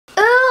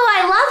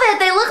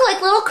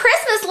like little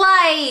Christmas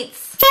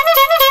lights.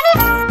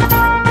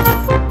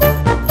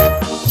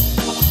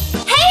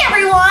 Hey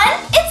everyone,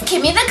 it's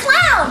KiMMi the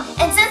Clown.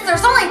 And since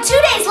there's only 2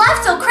 days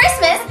left till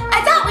Christmas,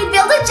 I thought we'd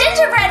build a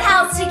gingerbread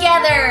house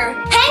together.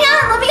 Hang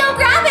on, let me go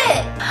grab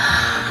it.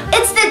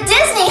 It's the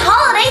Disney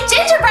Holiday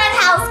Gingerbread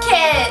House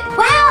Kit.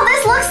 Wow,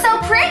 this looks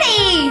so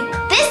pretty.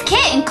 This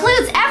kit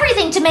includes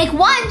everything to make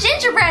one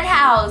gingerbread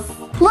house.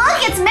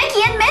 Look, it's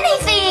Mickey and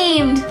Minnie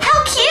themed. How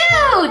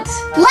cute.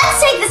 Let's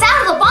take this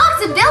out of the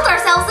box and build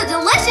ourselves a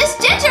delicious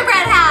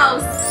gingerbread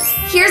house.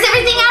 Here's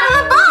everything out of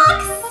the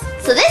box.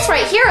 So this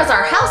right here is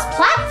our house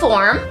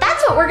platform.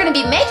 That's what we're going to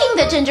be making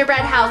the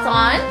gingerbread house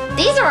on.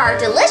 These are our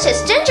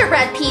delicious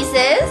gingerbread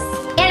pieces.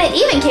 And it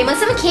even came with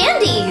some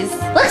candies.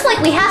 Looks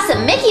like we have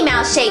some Mickey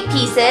Mouse shaped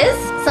pieces,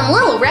 some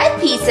little red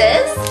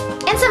pieces,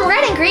 and some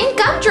red and green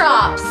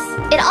gumdrops.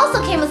 It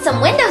also came with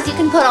some windows you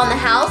can put on the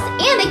house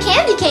and a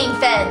candy cane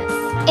fence.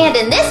 And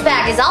in this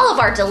bag is all of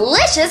our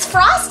delicious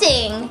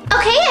frosting.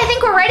 Okay, I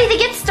think we're ready to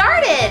get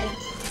started.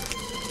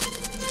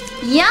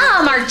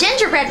 Yum, our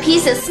gingerbread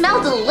pieces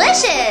smell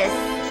delicious.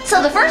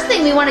 So the first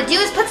thing we want to do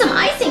is put some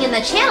icing in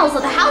the channels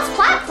of the house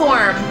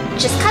platform.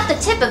 Just cut the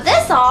tip of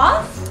this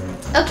off.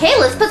 Okay,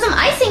 let's put some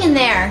icing in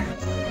there.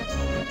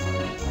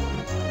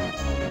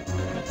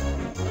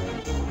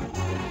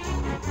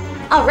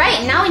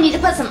 Alright, now we need to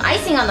put some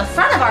icing on the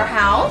front of our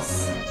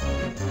house.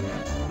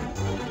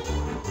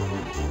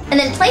 And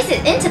then place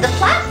it into the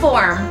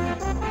platform.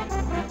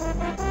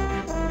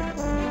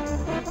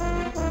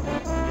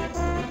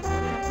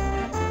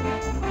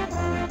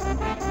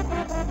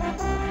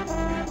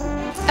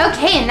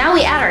 Okay, and now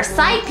we add our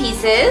side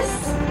pieces.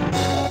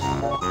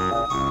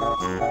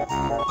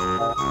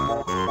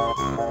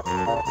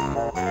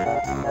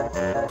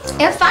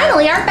 And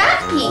finally, our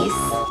back piece.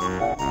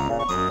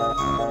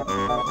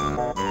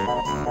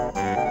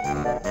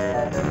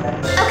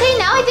 Okay,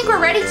 now I think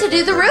we're ready to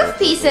do the roof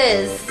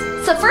pieces.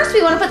 So first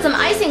we want to put some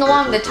icing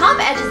along the top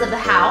edges of the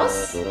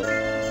house.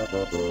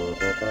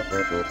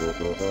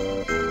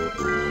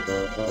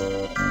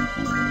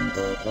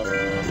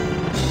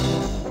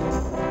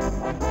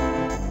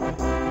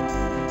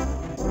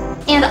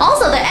 And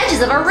also the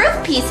edges of our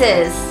roof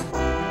pieces.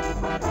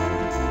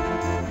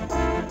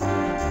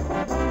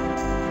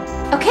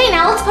 Okay,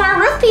 now let's put our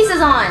roof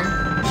pieces on.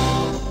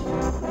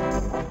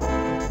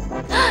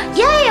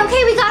 Yay,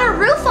 okay, we got our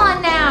roof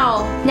on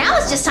now. Now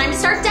it's just time to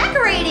start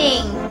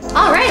decorating.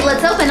 All right,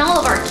 let's open all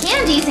of our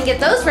candies and get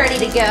those ready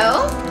to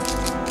go.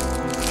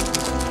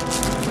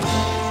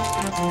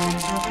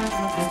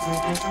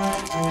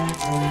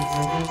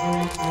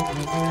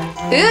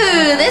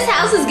 Ooh, this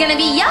house is gonna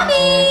be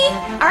yummy.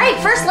 All right,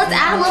 first let's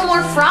add a little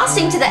more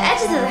frosting to the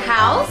edges of the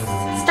house,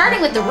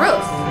 starting with the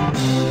roof.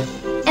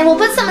 And we'll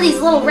put some of these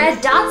little red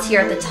dots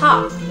here at the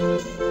top.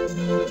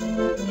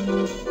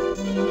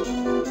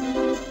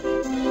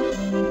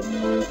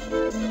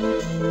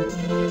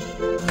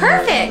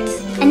 Perfect!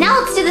 And now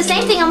let's do the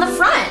same thing on the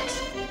front.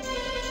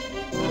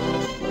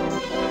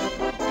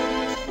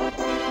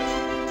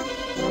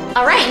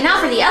 Alright, now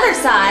for the other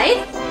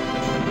side.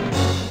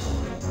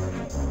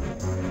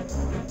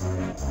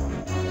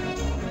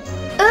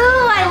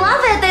 Ooh, I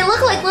love it! They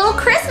look like little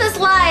Christmas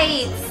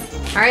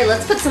lights! Alright,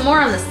 let's put some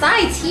more on the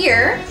sides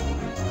here.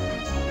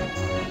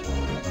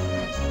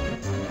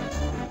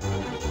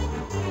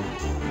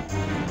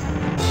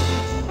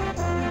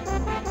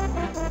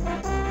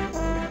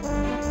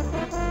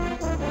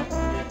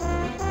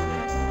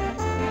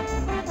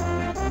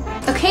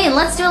 Okay, and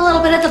let's do a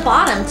little bit at the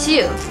bottom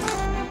too.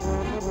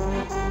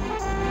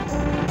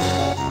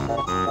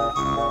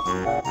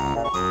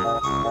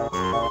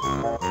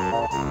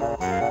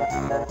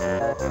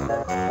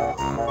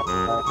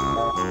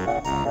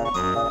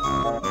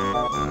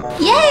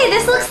 Yay,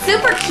 this looks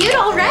super cute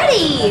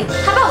already!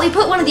 How about we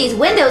put one of these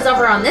windows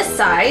over on this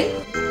side?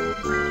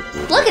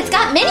 Look, it's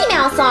got Minnie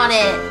Mouse on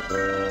it!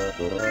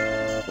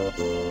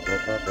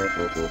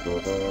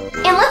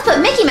 And let's put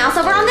Mickey Mouse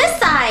over on this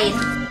side!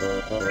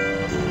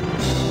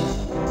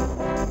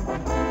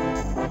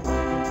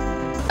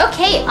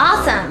 Okay,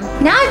 awesome!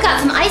 Now I've got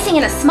some icing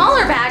in a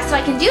smaller bag so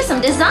I can do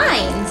some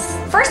designs.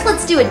 First,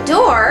 let's do a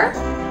door.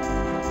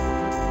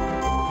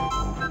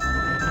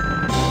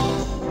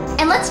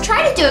 And let's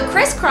try to do a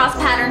crisscross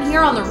pattern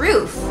here on the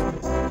roof.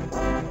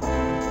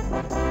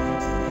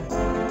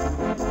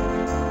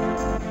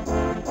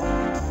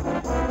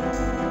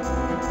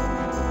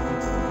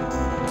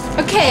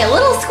 Okay, a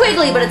little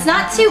squiggly, but it's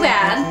not too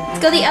bad. Let's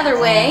go the other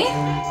way.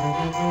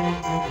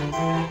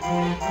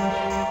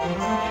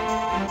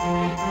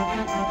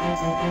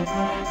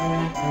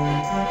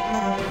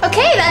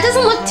 Okay, that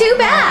doesn't look too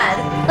bad.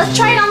 Let's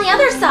try it on the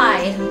other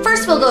side.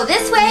 First, we'll go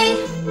this way.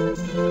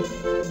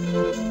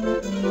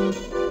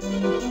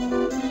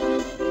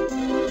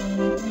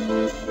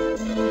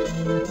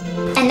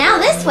 And now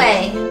this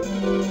way.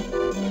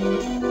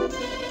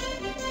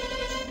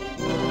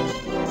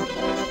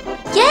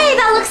 Yay,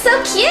 that looks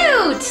so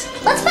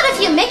cute! Let's put a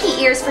few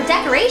Mickey ears for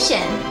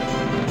decoration.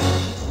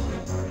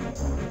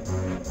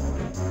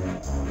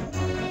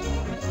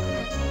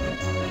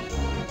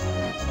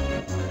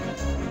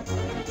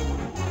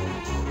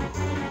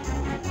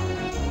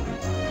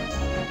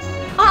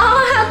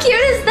 cute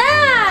is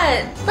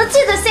that? Let's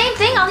do the same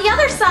thing on the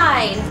other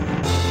side.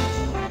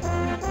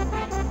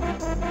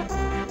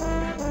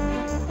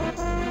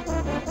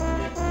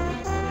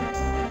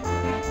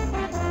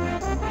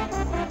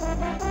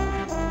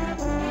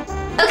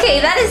 Okay,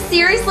 that is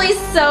seriously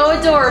so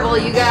adorable,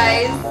 you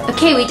guys.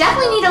 Okay, we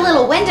definitely need a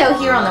little window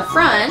here on the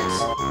front.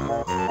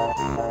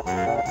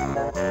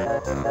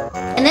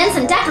 And then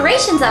some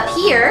decorations up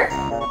here.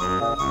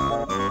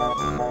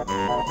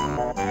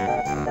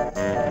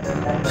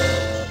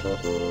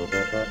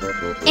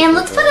 And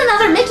let's put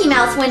another Mickey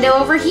Mouse window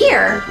over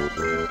here.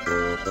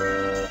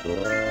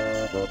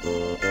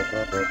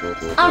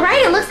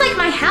 Alright, it looks like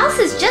my house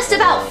is just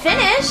about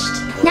finished.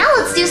 Now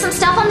let's do some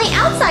stuff on the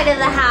outside of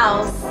the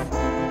house.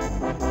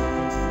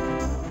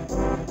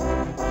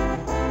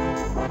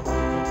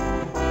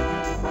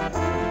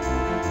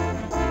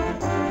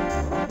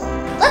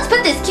 Let's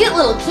put this cute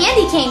little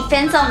candy cane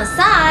fence on the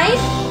side.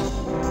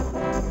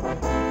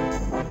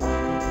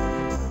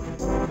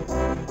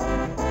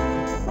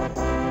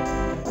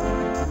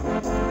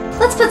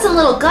 Let's put some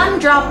little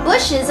gumdrop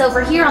bushes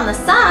over here on the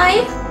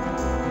side.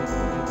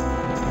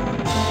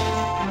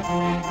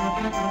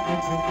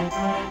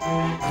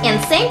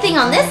 And same thing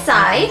on this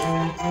side.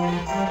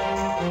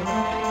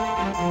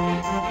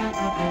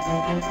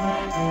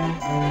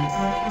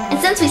 And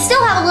since we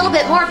still have a little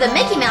bit more of the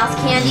Mickey Mouse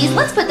candies,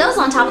 let's put those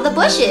on top of the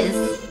bushes.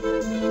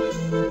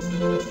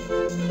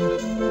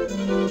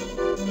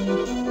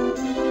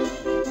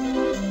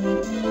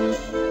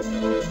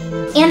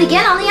 And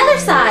again on the other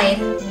side.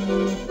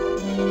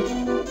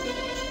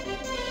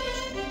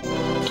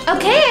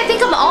 Okay, I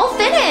think I'm all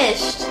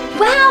finished.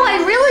 Wow,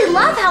 I really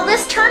love how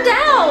this turned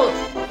out.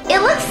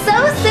 It looks so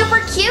super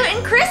cute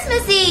and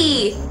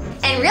Christmassy.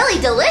 And really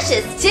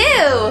delicious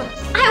too.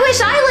 I wish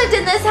I lived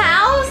in this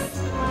house.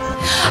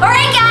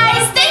 Alright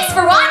guys, thanks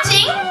for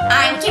watching.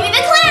 I'm KiMMi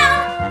the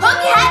Clown. Hope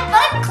you had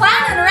fun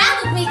clowning around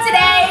with me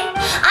today.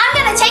 I'm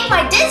gonna take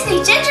my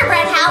Disney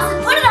gingerbread house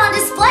and put it on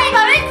display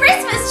by my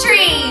Christmas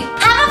tree.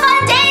 Have a fun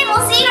day and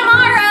we'll see you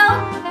tomorrow.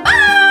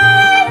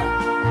 Bye!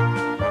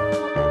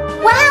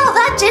 Wow,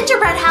 that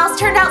gingerbread house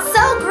turned out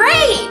so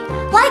great.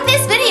 Like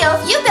this video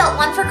if you built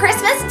one for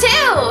Christmas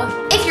too.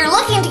 If you're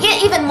looking to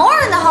get even more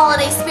in the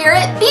holiday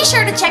spirit, be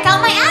sure to check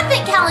out my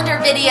advent calendar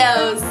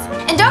videos.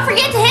 And don't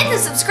forget to hit the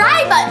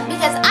subscribe button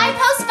because I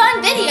post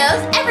fun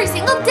videos every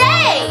single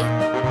day.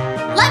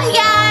 Love you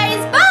guys!